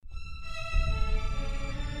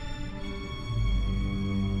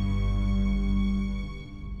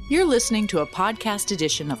You're listening to a podcast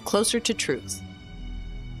edition of Closer to Truth.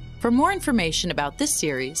 For more information about this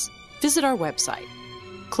series, visit our website,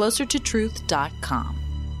 closertotruth.com.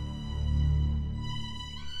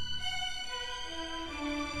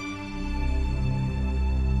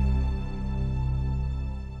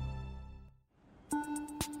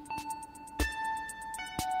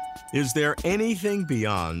 Is there anything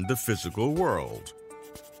beyond the physical world?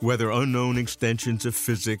 Whether unknown extensions of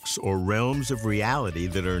physics or realms of reality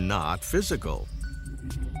that are not physical?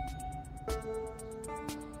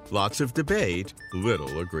 Lots of debate,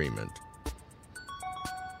 little agreement.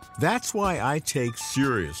 That's why I take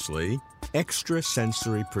seriously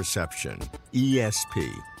extrasensory perception,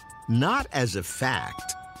 ESP, not as a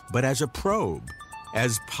fact, but as a probe,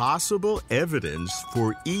 as possible evidence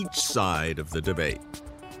for each side of the debate.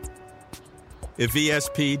 If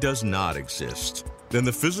ESP does not exist, then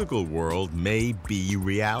the physical world may be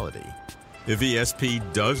reality. If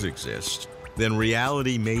ESP does exist, then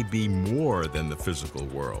reality may be more than the physical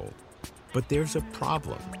world. But there's a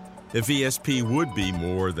problem. If ESP would be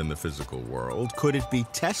more than the physical world, could it be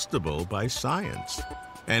testable by science?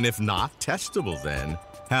 And if not testable, then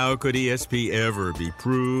how could ESP ever be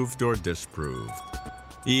proved or disproved?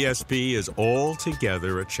 ESP is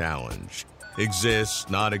altogether a challenge. Exists,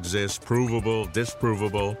 not exist, provable,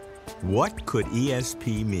 disprovable. What could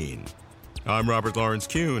ESP mean? I'm Robert Lawrence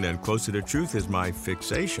Kuhn, and Closer to Truth is my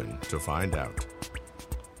fixation to find out.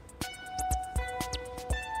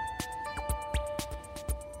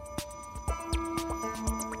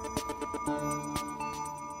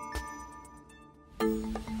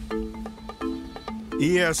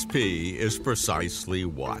 ESP is precisely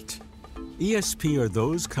what? ESP are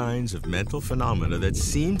those kinds of mental phenomena that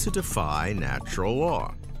seem to defy natural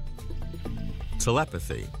law.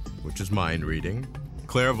 Telepathy, which is mind reading,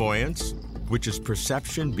 clairvoyance, which is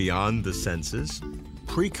perception beyond the senses,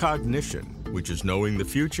 precognition, which is knowing the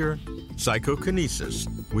future, psychokinesis,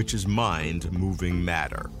 which is mind moving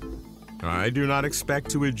matter. I do not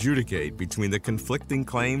expect to adjudicate between the conflicting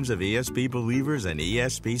claims of ESP believers and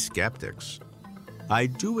ESP skeptics. I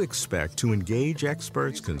do expect to engage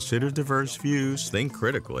experts, consider diverse views, think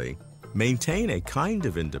critically, maintain a kind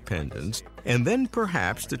of independence, and then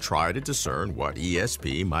perhaps to try to discern what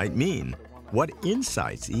ESP might mean, what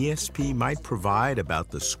insights ESP might provide about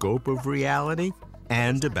the scope of reality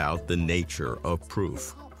and about the nature of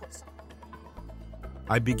proof.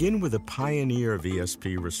 I begin with a pioneer of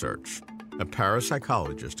ESP research, a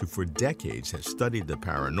parapsychologist who for decades has studied the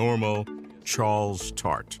paranormal, Charles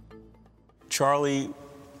Tart. Charlie,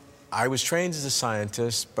 I was trained as a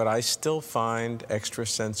scientist, but I still find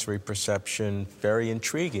extrasensory perception very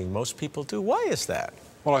intriguing. Most people do. Why is that?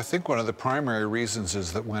 Well, I think one of the primary reasons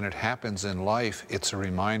is that when it happens in life, it's a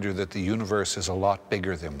reminder that the universe is a lot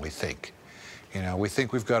bigger than we think. You know, we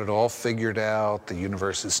think we've got it all figured out, the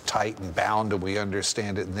universe is tight and bound and we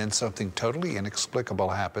understand it, and then something totally inexplicable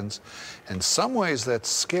happens. In some ways that's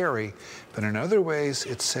scary, but in other ways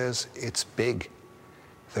it says it's big.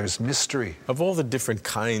 There's mystery. Of all the different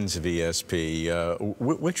kinds of ESP,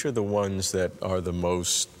 which are the ones that are the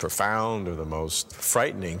most profound or the most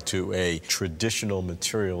frightening to a traditional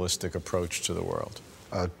materialistic approach to the world?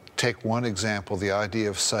 Take one example, the idea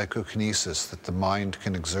of psychokinesis, that the mind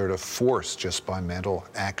can exert a force just by mental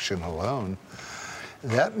action alone.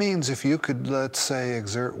 That means if you could, let's say,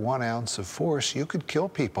 exert 1 ounce of force, you could kill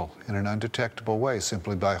people in an undetectable way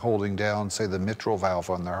simply by holding down, say, the mitral valve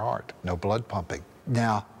on their heart. No blood pumping.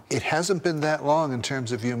 Now, it hasn't been that long in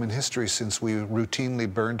terms of human history since we routinely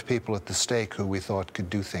burned people at the stake who we thought could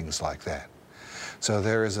do things like that. So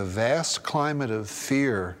there is a vast climate of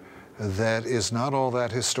fear that is not all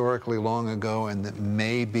that historically long ago and that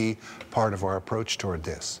may be part of our approach toward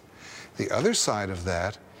this. The other side of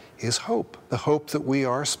that is hope. The hope that we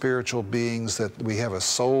are spiritual beings, that we have a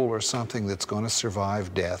soul or something that's going to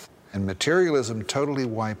survive death. And materialism totally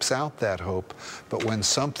wipes out that hope, but when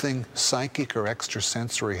something psychic or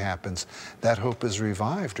extrasensory happens, that hope is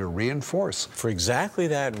revived or reinforced. For exactly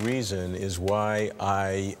that reason is why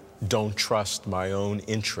I don't trust my own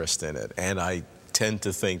interest in it, and I tend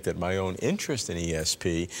to think that my own interest in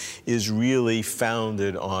ESP is really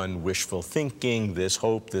founded on wishful thinking, this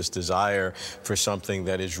hope, this desire for something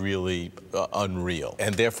that is really unreal,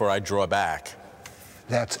 and therefore I draw back.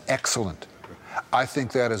 That's excellent. I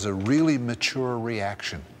think that is a really mature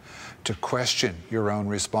reaction to question your own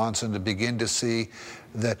response and to begin to see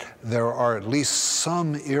that there are at least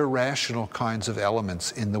some irrational kinds of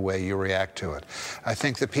elements in the way you react to it. I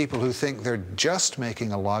think the people who think they're just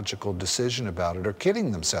making a logical decision about it are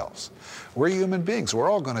kidding themselves. We're human beings. We're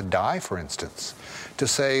all going to die, for instance. To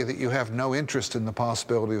say that you have no interest in the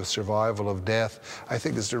possibility of survival of death, I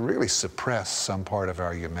think is to really suppress some part of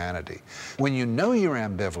our humanity. When you know you're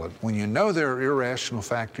ambivalent, when you know there are irrational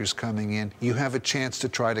factors coming in, you have a chance to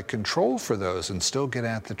try to control for those and still get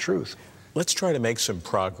at the truth. Let's try to make some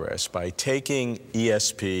progress by taking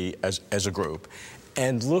ESP as a group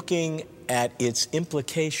and looking at its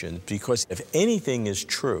implications, because if anything is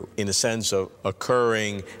true in the sense of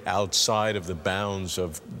occurring outside of the bounds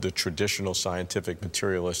of the traditional scientific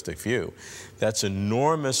materialistic view, that's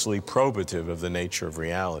enormously probative of the nature of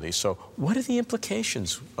reality. So what are the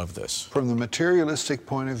implications of this? From the materialistic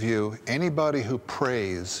point of view, anybody who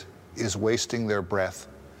prays is wasting their breath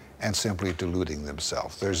and simply deluding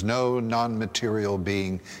themselves. There's no non-material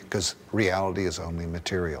being, because reality is only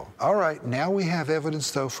material. All right, now we have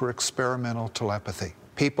evidence, though, for experimental telepathy.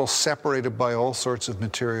 People separated by all sorts of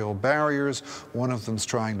material barriers. One of them's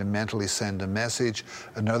trying to mentally send a message.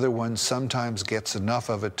 Another one sometimes gets enough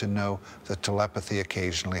of it to know that telepathy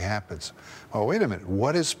occasionally happens. Well, wait a minute,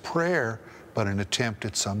 what is prayer but an attempt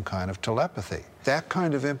at some kind of telepathy? That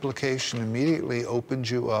kind of implication immediately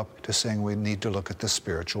opens you up to saying we need to look at the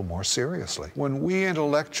spiritual more seriously. When we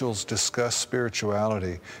intellectuals discuss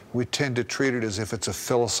spirituality, we tend to treat it as if it's a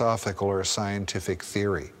philosophical or a scientific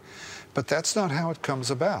theory. But that's not how it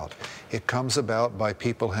comes about. It comes about by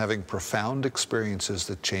people having profound experiences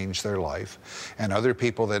that change their life, and other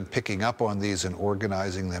people then picking up on these and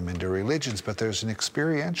organizing them into religions. But there's an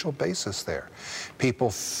experiential basis there.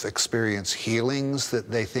 People experience healings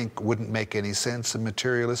that they think wouldn't make any sense in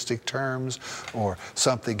materialistic terms, or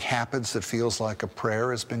something happens that feels like a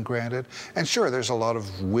prayer has been granted. And sure, there's a lot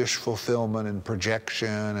of wish fulfillment and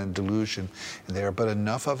projection and delusion in there, but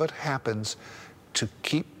enough of it happens to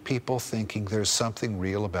keep people thinking there's something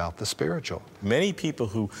real about the spiritual. Many people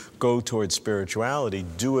who go towards spirituality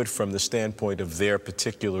do it from the standpoint of their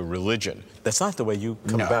particular religion. That's not the way you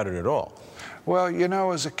come about it at all. Well, you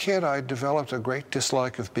know, as a kid, I developed a great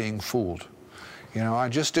dislike of being fooled. You know, I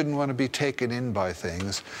just didn't want to be taken in by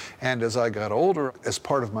things. And as I got older, as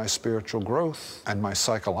part of my spiritual growth and my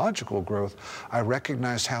psychological growth, I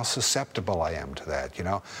recognized how susceptible I am to that, you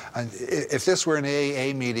know. If this were an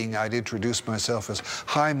AA meeting, I'd introduce myself as,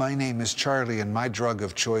 "Hi, my name is Charlie, and my drug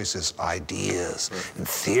of choice is ideas and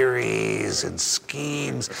theories and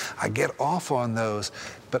schemes." I get off on those.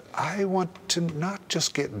 But I want to not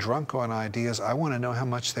just get drunk on ideas, I want to know how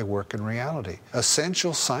much they work in reality.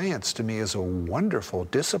 Essential science to me is a wonderful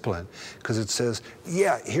discipline, because it says,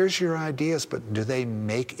 yeah, here's your ideas, but do they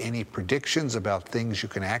make any predictions about things you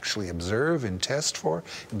can actually observe and test for?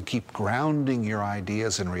 And keep grounding your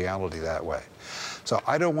ideas in reality that way. So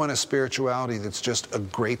I don't want a spirituality that's just a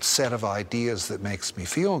great set of ideas that makes me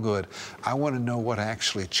feel good. I want to know what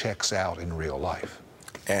actually checks out in real life.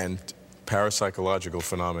 And parapsychological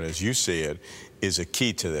phenomena, as you see it, is a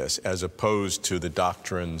key to this, as opposed to the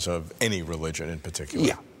doctrines of any religion in particular.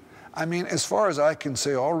 Yeah. I mean, as far as I can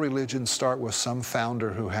say, all religions start with some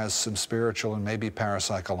founder who has some spiritual and maybe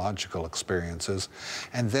parapsychological experiences,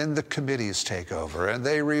 and then the committees take over, and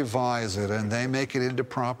they revise it, and they make it into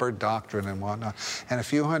proper doctrine and whatnot. And a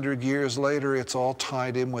few hundred years later, it's all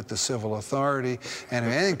tied in with the civil authority, and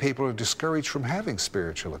if anything, people are discouraged from having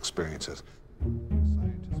spiritual experiences.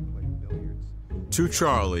 To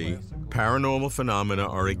Charlie, paranormal phenomena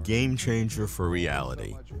are a game changer for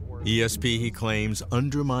reality. ESP, he claims,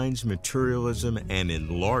 undermines materialism and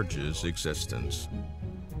enlarges existence.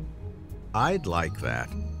 I'd like that,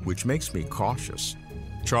 which makes me cautious.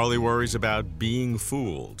 Charlie worries about being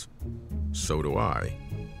fooled. So do I.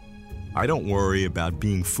 I don't worry about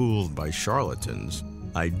being fooled by charlatans.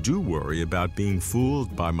 I do worry about being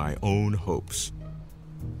fooled by my own hopes.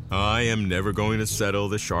 I am never going to settle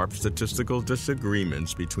the sharp statistical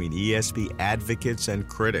disagreements between ESP advocates and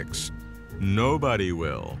critics. Nobody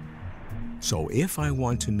will. So if I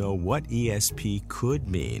want to know what ESP could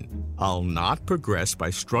mean, I'll not progress by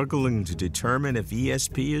struggling to determine if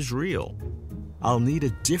ESP is real. I'll need a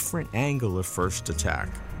different angle of first attack.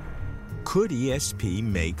 Could ESP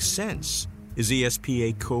make sense? Is ESP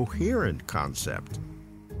a coherent concept?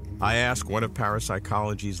 I ask one of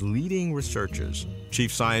parapsychology's leading researchers,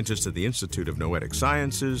 Chief Scientist at the Institute of Noetic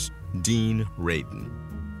Sciences, Dean Radin.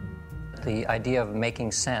 The idea of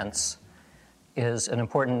making sense is an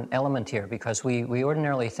important element here, because we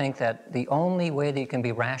ordinarily think that the only way that you can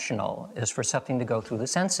be rational is for something to go through the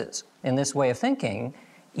senses. In this way of thinking,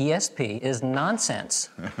 ESP is nonsense,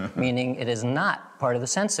 meaning it is not part of the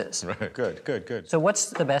census. Right. Good. So what's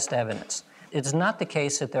the best evidence? It's not the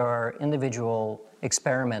case that there are individual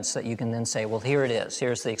experiments that you can then say, well, here it is.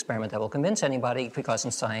 Here's the experiment that will convince anybody, because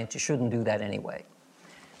in science you shouldn't do that anyway.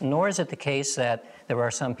 Nor is it the case that there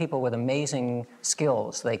are some people with amazing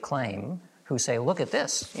skills, they claim, who say, look at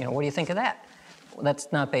this, what do you think of that? Well,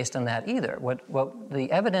 that's not based on that either. What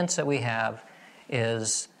the evidence that we have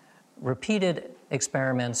is repeated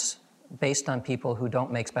experiments based on people who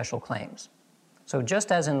don't make special claims. So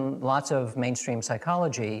just as in lots of mainstream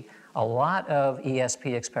psychology, a lot of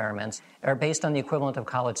ESP experiments are based on the equivalent of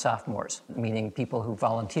college sophomores, meaning people who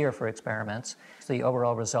volunteer for experiments. The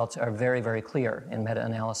overall results are very, very clear in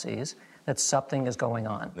meta-analyses that something is going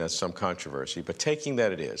on. There's some controversy, but taking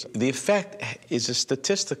that it is. The effect is a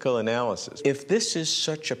statistical analysis. If this is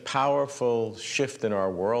such a powerful shift in our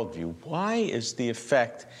worldview, why is the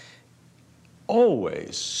effect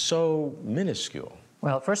always so minuscule?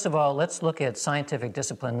 Well, first of all, let's look at scientific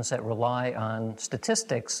disciplines that rely on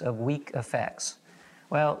statistics of weak effects.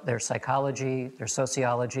 Well, there's psychology, there's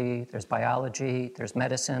sociology, there's biology, there's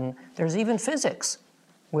medicine, there's even physics,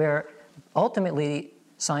 where ultimately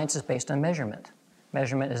science is based on measurement.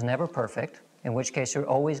 Measurement is never perfect, in which case you're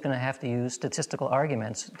always going to have to use statistical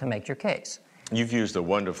arguments to make your case. You've used a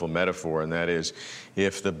wonderful metaphor, and that is,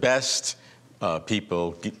 if the best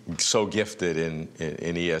people so gifted in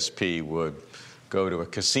ESP would go to a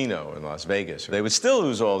casino in Las Vegas, they would still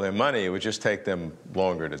lose all their money. It would just take them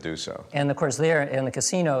longer to do so. And of course, there in the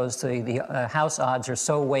casinos, the house odds are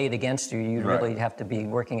so weighed against you, you really have to be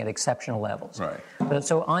working at exceptional levels. Right. But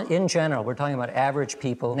so in general, we're talking about average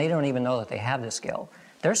people. They don't even know that they have this skill.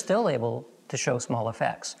 They're still able to show small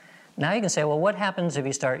effects. Now you can say, well, what happens if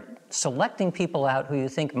you start selecting people out who you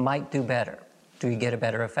think might do better? Do you get a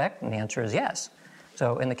better effect? And the answer is yes.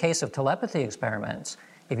 So in the case of telepathy experiments,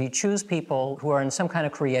 if you choose people who are in some kind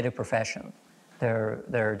of creative profession,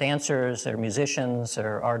 they're dancers, they're musicians,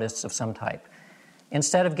 they're artists of some type,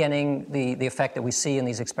 instead of getting the effect that we see in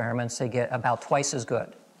these experiments, they get about twice as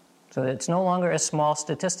good. So it's no longer a small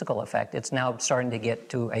statistical effect. It's now starting to get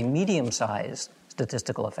to a medium-sized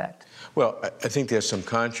statistical effect. Well, I think there's some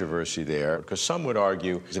controversy there, because some would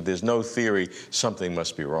argue if there's no theory, something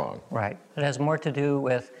must be wrong. Right. It has more to do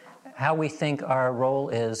with how we think our role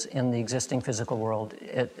is in the existing physical world,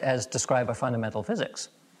 as described by fundamental physics.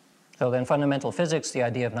 So then fundamental physics, the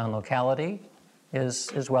idea of non-locality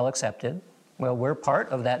is well accepted. Well, we're part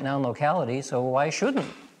of that non-locality, so why shouldn't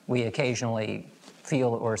we occasionally feel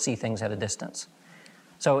or see things at a distance?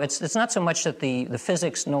 So it's not so much that the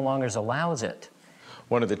physics no longer allows it.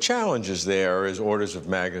 One of the challenges there is orders of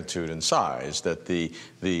magnitude and size, that the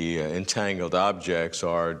entangled objects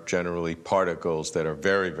are generally particles that are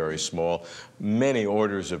very, very small, many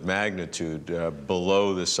orders of magnitude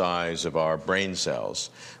below the size of our brain cells,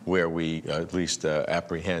 where we at least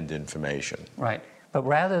apprehend information. Right. But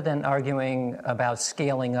rather than arguing about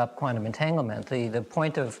scaling up quantum entanglement, the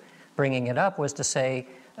point of bringing it up was to say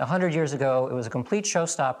 100 years ago it was a complete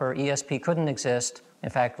showstopper. ESP couldn't exist. In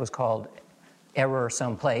fact, it was called error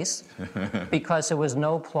someplace, because there was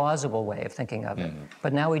no plausible way of thinking of it.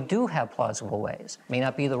 But now we do have plausible ways. May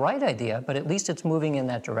not be the right idea, but at least it's moving in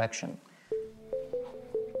that direction.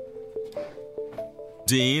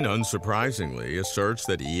 Dean, unsurprisingly, asserts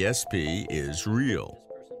that ESP is real.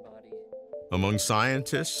 Among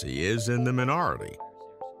scientists, he is in the minority.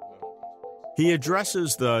 He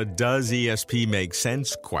addresses the "does ESP make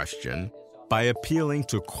sense" question by appealing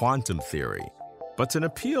to quantum theory. But it's an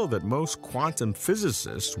appeal that most quantum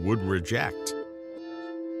physicists would reject.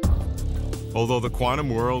 Although the quantum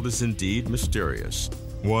world is indeed mysterious,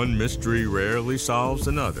 one mystery rarely solves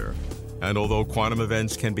another. And although quantum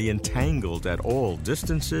events can be entangled at all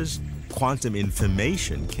distances, quantum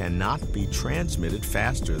information cannot be transmitted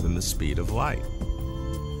faster than the speed of light.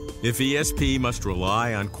 If ESP must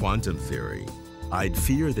rely on quantum theory, I'd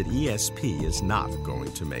fear that ESP is not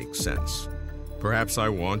going to make sense. Perhaps I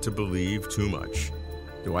want to believe too much.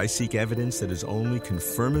 Do I seek evidence that is only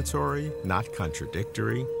confirmatory, not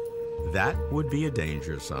contradictory? That would be a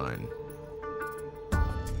danger sign.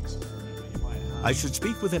 I should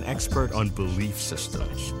speak with an expert on belief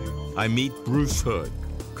systems. I meet Bruce Hood,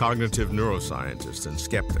 cognitive neuroscientist and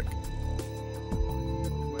skeptic.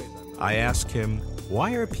 I ask him,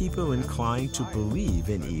 why are people inclined to believe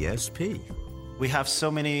in ESP? We have so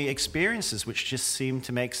many experiences which just seem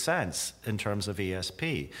to make sense in terms of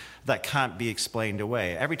ESP that can't be explained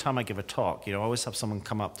away. Every time I give a talk, I always have someone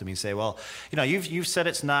come up to me and say, well, you've said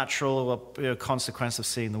it's natural, a consequence of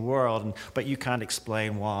seeing the world, but you can't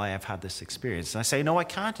explain why I've had this experience. And I say, no, I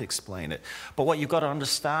can't explain it. But what you've got to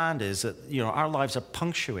understand is that, our lives are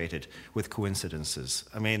punctuated with coincidences.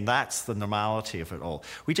 I mean, that's the normality of it all.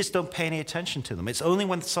 We just don't pay any attention to them. It's only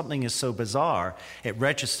when something is so bizarre, it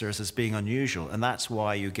registers as being unusual, and that's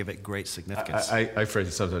why you give it great significance. I phrase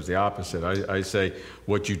it sometimes the opposite. I say,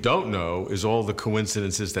 what you don't know is all the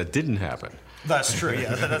coincidences that didn't happen. That's true,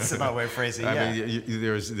 yeah. That's my way of phrasing it. I mean,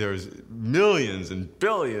 there's millions and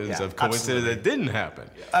billions of coincidences that didn't happen.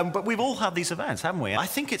 But we've all had these events, haven't we? I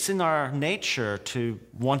think it's in our nature to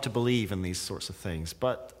want to believe in these sorts of things,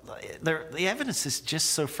 but the evidence is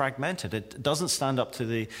just so fragmented. It doesn't stand up to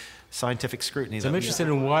the scientific scrutiny. So I'm interested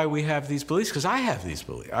in why we have these beliefs, because I have these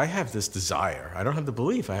beliefs. I have this desire. I don't have the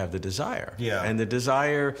belief, I have the desire. Yeah. And the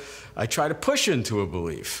desire, I try to push into a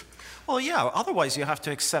belief. Well, yeah, otherwise you have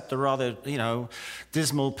to accept a rather,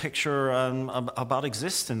 dismal picture about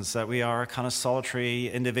existence, that we are kind of solitary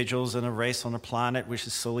individuals in a race on a planet which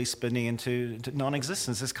is slowly spinning into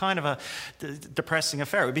non-existence. It's kind of a depressing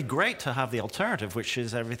affair. It would be great to have the alternative, which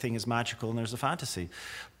is everything is magical and there's a fantasy.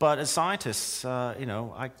 But as scientists,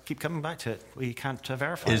 I keep coming back to it. We can't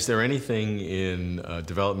verify. Is there anything in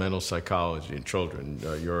developmental psychology in children,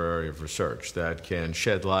 your area of research, that can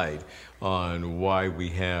shed light on why we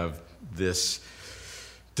have this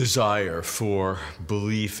desire for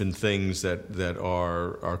belief in things that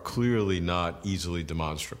are clearly not easily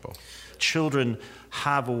demonstrable? Children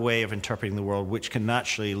have a way of interpreting the world which can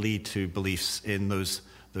naturally lead to beliefs in those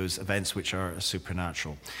events which are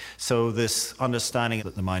supernatural. So this understanding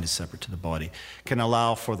that the mind is separate to the body can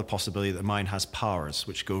allow for the possibility that the mind has powers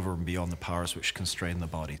which go over and beyond the powers which constrain the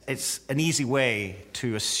body. It's an easy way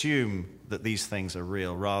to assume that these things are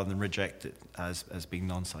real rather than reject it as being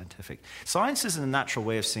non-scientific. Science isn't a natural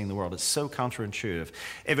way of seeing the world. It's so counterintuitive.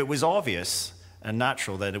 If it was obvious and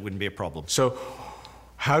natural, then it wouldn't be a problem. So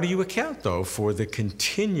how do you account, though, for the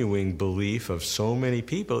continuing belief of so many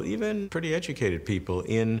people, even pretty educated people,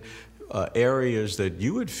 in areas that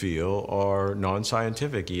you would feel are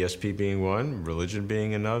non-scientific, ESP being one, religion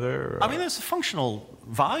being another? I mean, there's a functional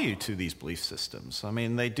value to these belief systems. I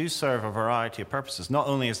mean, they do serve a variety of purposes, not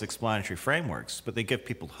only as explanatory frameworks, but they give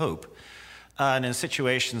people hope. And in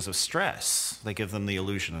situations of stress, they give them the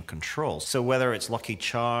illusion of control. So whether it's lucky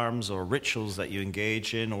charms or rituals that you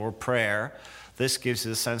engage in or prayer, this gives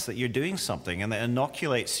you the sense that you're doing something, and it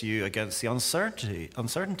inoculates you against the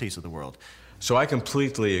uncertainties of the world. So I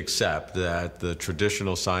completely accept that the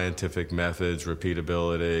traditional scientific methods,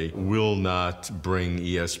 repeatability, will not bring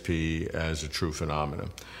ESP as a true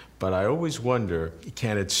phenomenon. But I always wonder,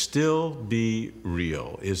 can it still be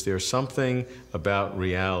real? Is there something about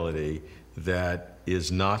reality that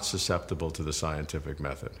is not susceptible to the scientific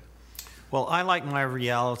method? Well, I like my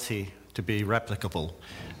reality to be replicable.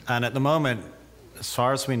 And at the moment, as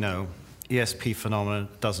far as we know, ESP phenomenon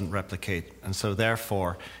doesn't replicate, and so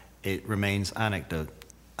therefore it remains anecdote.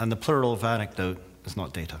 And the plural of anecdote is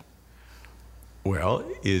not data. Well,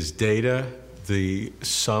 is data the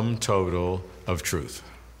sum total of truth?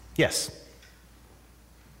 Yes.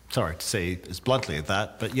 Sorry to say as bluntly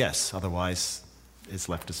that, but yes, otherwise it's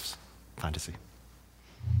left as fantasy.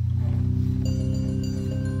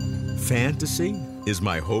 Fantasy? Is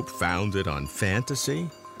my hope founded on fantasy?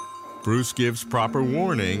 Bruce gives proper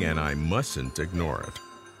warning, and I mustn't ignore it.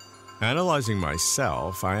 Analyzing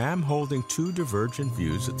myself, I am holding two divergent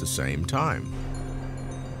views at the same time.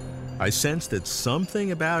 I sense that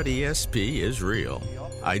something about ESP is real.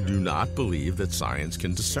 I do not believe that science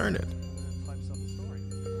can discern it.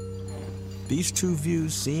 These two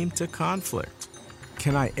views seem to conflict.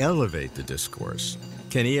 Can I elevate the discourse?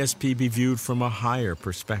 Can ESP be viewed from a higher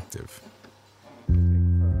perspective?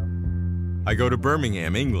 I go to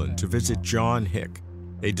Birmingham, England, to visit John Hick,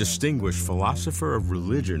 a distinguished philosopher of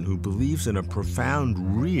religion who believes in a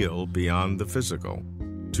profound real beyond the physical.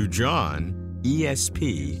 To John,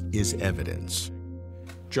 ESP is evidence.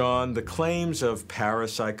 John, the claims of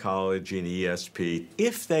parapsychology and ESP,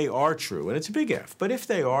 if they are true, and it's a big if, but if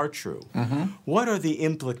they are true, what are the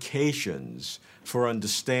implications for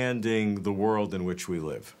understanding the world in which we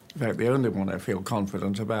live? In fact, the only one I feel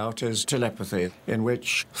confident about is telepathy, in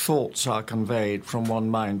which thoughts are conveyed from one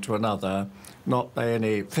mind to another, not by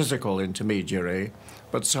any physical intermediary,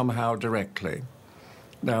 but somehow directly.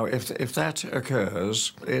 Now, if that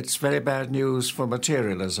occurs, it's very bad news for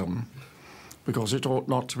materialism, because it ought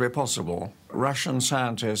not to be possible. Russian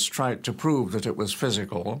scientists tried to prove that it was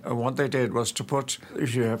physical, and what they did was to put,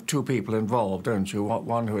 if you have two people involved, don't you,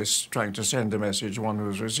 one who is trying to send a message, one who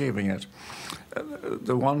is receiving it,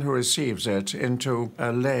 the one who receives it into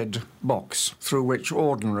a lead box through which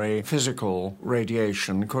ordinary physical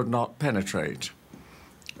radiation could not penetrate.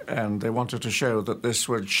 And they wanted to show that this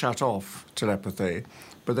would shut off telepathy,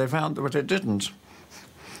 but they found that it didn't,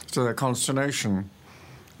 to their consternation.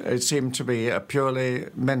 It seemed to be a purely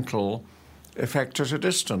mental effect at a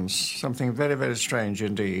distance, something very, very strange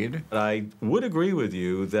indeed. I would agree with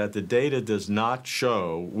you that the data does not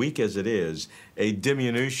show, weak as it is, a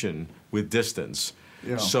diminution with distance.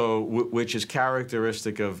 Yeah. So, which is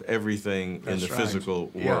characteristic of everything in the physical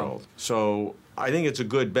world. So I think it's a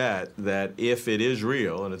good bet that if it is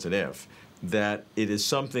real, and it's an if, that it is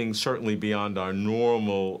something certainly beyond our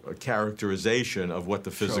normal characterization of what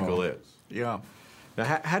the physical is. Yeah.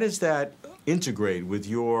 Now, how does that integrate with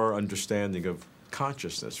your understanding of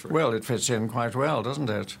consciousness? Well, it fits in quite well, doesn't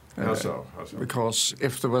it? How so? Because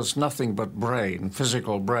if there was nothing but brain,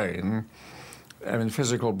 physical brain, I mean,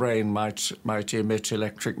 physical brain might emit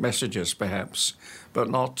electric messages, perhaps, but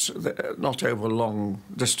not over long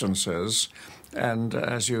distances. And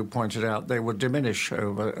as you pointed out, they would diminish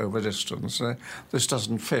over distance. This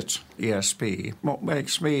doesn't fit ESP. What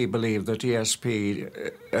makes me believe that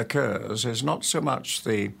ESP occurs is not so much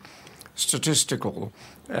the statistical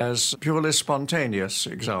as purely spontaneous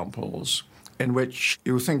examples in which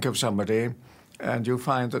you think of somebody and you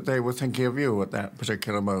find that they were thinking of you at that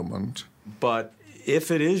particular moment. But if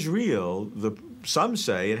it is real, some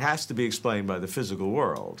say it has to be explained by the physical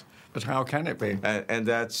world. But how can it be? And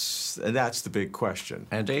that's the big question.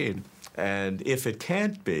 Indeed. And if it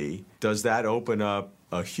can't be, does that open up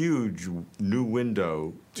a huge new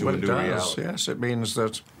window to a new reality? Yes, it means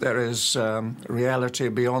that there is reality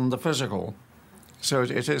beyond the physical. So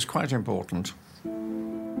it is quite important.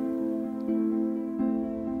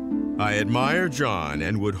 I admire John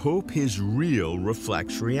and would hope his real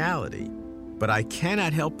reflects reality. But I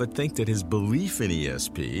cannot help but think that his belief in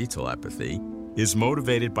ESP, telepathy, is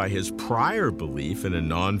motivated by his prior belief in a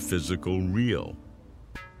non-physical real.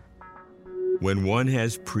 When one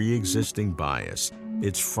has pre-existing bias,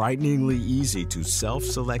 it's frighteningly easy to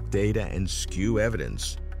self-select data and skew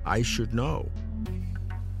evidence. I should know.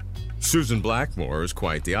 Susan Blackmore is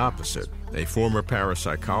quite the opposite. A former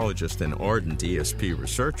parapsychologist and ardent ESP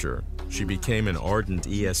researcher, she became an ardent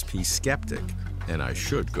ESP skeptic, and I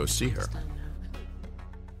should go see her.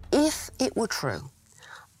 If it were true,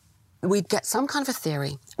 we'd get some kind of a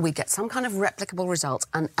theory, we'd get some kind of replicable result,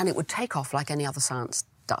 and it would take off like any other science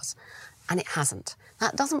does. And it hasn't.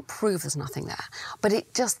 That doesn't prove there's nothing there, but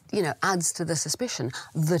it just, adds to the suspicion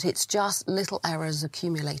that it's just little errors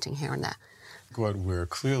accumulating here and there. What we're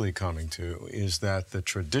clearly coming to is that the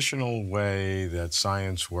traditional way that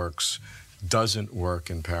science works doesn't work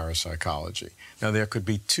in parapsychology. Now, there could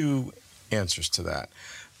be two answers to that.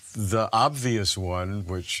 The obvious one,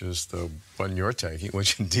 which is the one you're taking,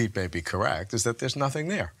 which indeed may be correct, is that there's nothing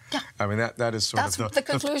there. Yeah. I mean, that is sort of the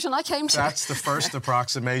conclusion I came to. That's the first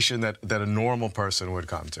approximation that a normal person would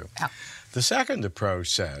come to. Yeah. The second approach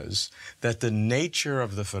says that the nature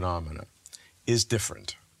of the phenomena is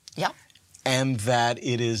different. Yeah. And that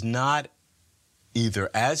it is not either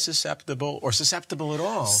as susceptible or susceptible at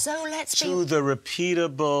all to the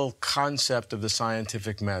repeatable concept of the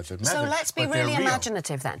scientific method. So let's be really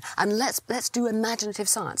imaginative then, and let's do imaginative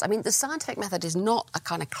science. I mean, the scientific method is not a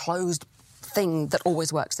kind of closed thing that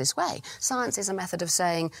always works this way. Science is a method of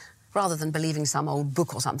saying, rather than believing some old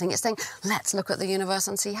book or something, it's saying, let's look at the universe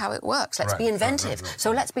and see how it works. Let's be inventive.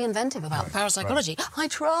 So let's be inventive about parapsychology. I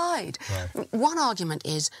tried. One argument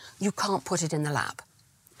is you can't put it in the lab.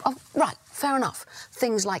 Oh, right, fair enough.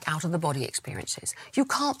 Things like out-of-the-body experiences. You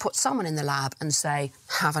can't put someone in the lab and say,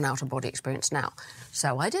 have an out-of-body experience now.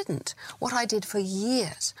 So I didn't. What I did for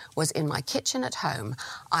years was in my kitchen at home,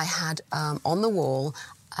 I had on the wall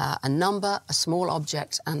a number, a small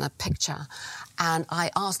object, and a picture. And I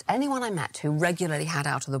asked anyone I met who regularly had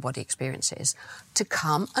out-of-the-body experiences to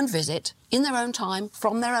come and visit in their own time,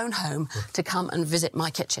 from their own home, to come and visit my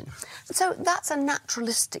kitchen. So that's a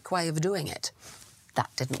naturalistic way of doing it. That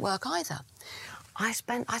didn't work either. I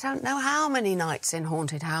spent, I don't know how many nights in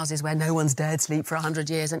haunted houses where no one's dared sleep for 100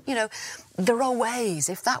 years. And, there are ways.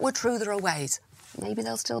 If that were true, there are ways. Maybe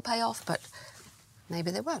they'll still pay off, but maybe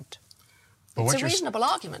they won't. It's a reasonable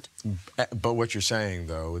argument. But what you're saying,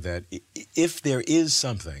 though, that if there is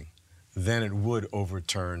something then it would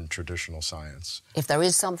overturn traditional science. If there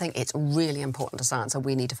is something, it's really important to science, and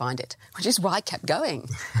we need to find it, which is why I kept going.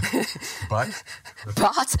 But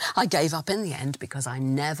I gave up in the end because I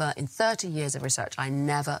never, in 30 years of research, I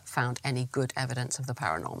never found any good evidence of the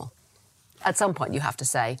paranormal. At some point, you have to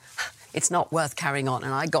say, it's not worth carrying on,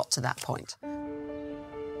 and I got to that point.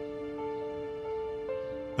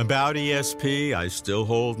 About ESP, I still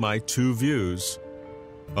hold my two views.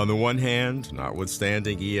 On the one hand,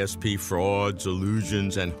 notwithstanding ESP frauds,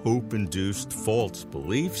 illusions, and hope-induced false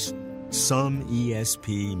beliefs, some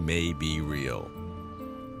ESP may be real.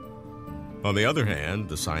 On the other hand,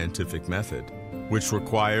 the scientific method, which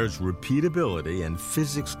requires repeatability and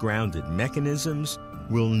physics-grounded mechanisms,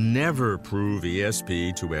 will never prove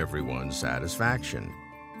ESP to everyone's satisfaction.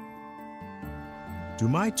 Do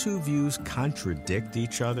my two views contradict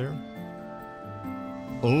each other?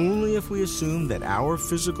 Only if we assume that our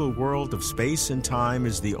physical world of space and time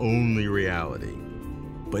is the only reality.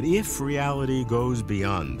 But if reality goes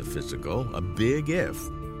beyond the physical, a big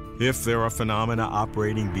if there are phenomena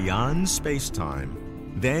operating beyond space-time,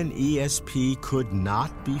 then ESP could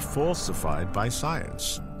not be falsified by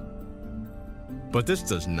science. But this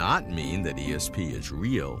does not mean that ESP is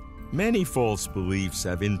real. Many false beliefs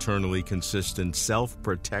have internally consistent,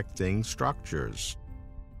 self-protecting structures.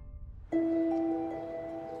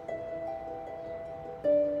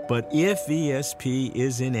 But if ESP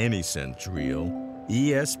is in any sense real,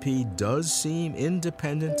 ESP does seem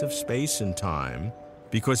independent of space and time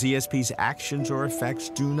because ESP's actions or effects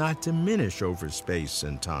do not diminish over space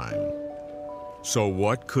and time. So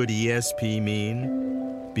what could ESP mean?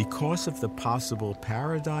 Because of the possible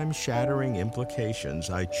paradigm-shattering implications,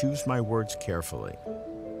 I choose my words carefully.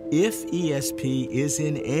 If ESP is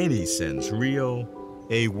in any sense real,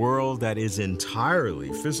 a world that is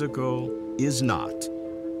entirely physical is not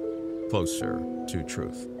closer to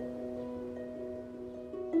truth.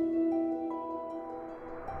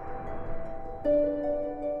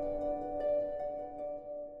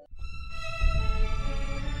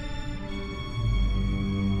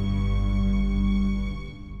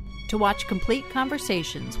 To watch complete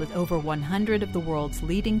conversations with over 100 of the world's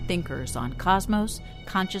leading thinkers on cosmos,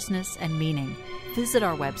 consciousness, and meaning, visit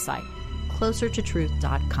our website,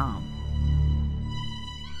 closertotruth.com.